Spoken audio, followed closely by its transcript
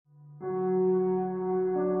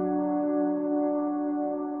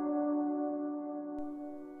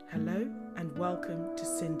welcome to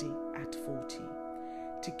Cindy at 40.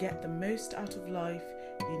 To get the most out of life,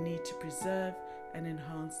 you need to preserve and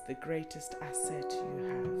enhance the greatest asset you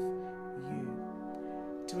have, you.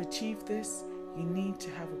 To achieve this, you need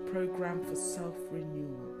to have a program for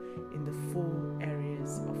self-renewal in the 4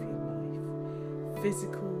 areas of your life: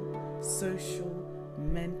 physical, social,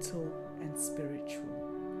 mental, and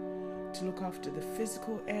spiritual. To look after the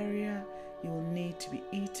physical area, you will need to be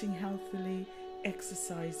eating healthily,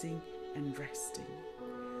 exercising, and resting.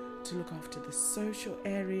 To look after the social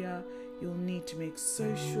area, you'll need to make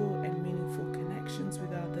social and meaningful connections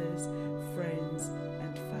with others, friends,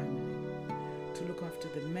 and family. To look after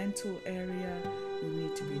the mental area, you'll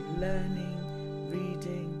need to be learning,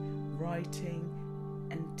 reading, writing,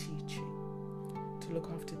 and teaching. To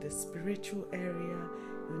look after the spiritual area,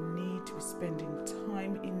 you'll need to be spending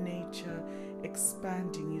time in nature,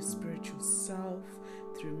 expanding your spiritual self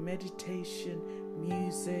through meditation,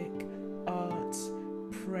 music, art,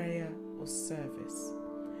 prayer, or service.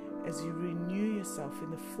 As you renew yourself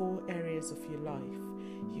in the 4 areas of your life,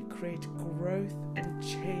 you create growth and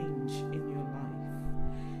change in your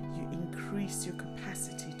life. You increase your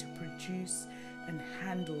capacity to produce and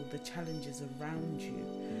handle the challenges around you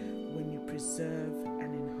when you preserve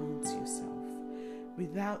and enhance yourself.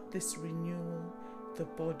 Without this renewal, the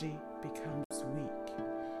body becomes weak,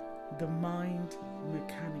 the mind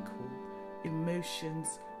mechanical,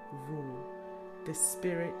 emotions raw, the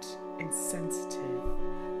spirit insensitive,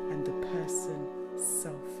 and the person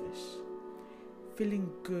selfish.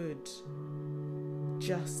 Feeling good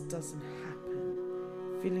just doesn't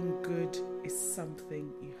happen. Feeling good is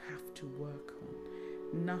something you have to work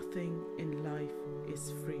on. Nothing in life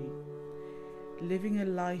is free. Living a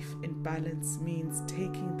life in balance means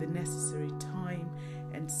taking the necessary time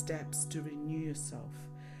and steps to renew yourself.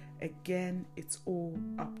 Again, it's all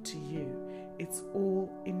up to you. It's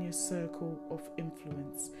all in your circle of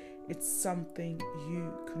influence. It's something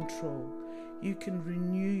you control. You can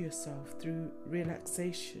renew yourself through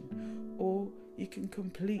relaxation, or you can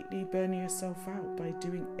completely burn yourself out by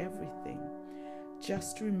doing everything.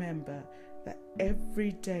 Just remember that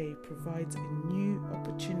every day provides a new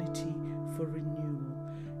opportunity for renewal,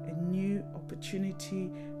 a new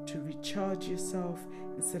opportunity to recharge yourself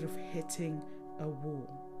instead of hitting a wall.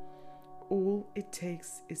 All it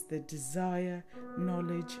takes is the desire,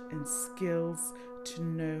 knowledge, and skills to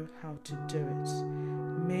know how to do it.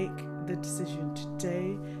 Make the decision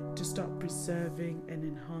today to start preserving and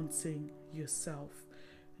enhancing yourself.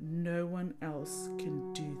 No one else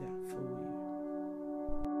can do that for you.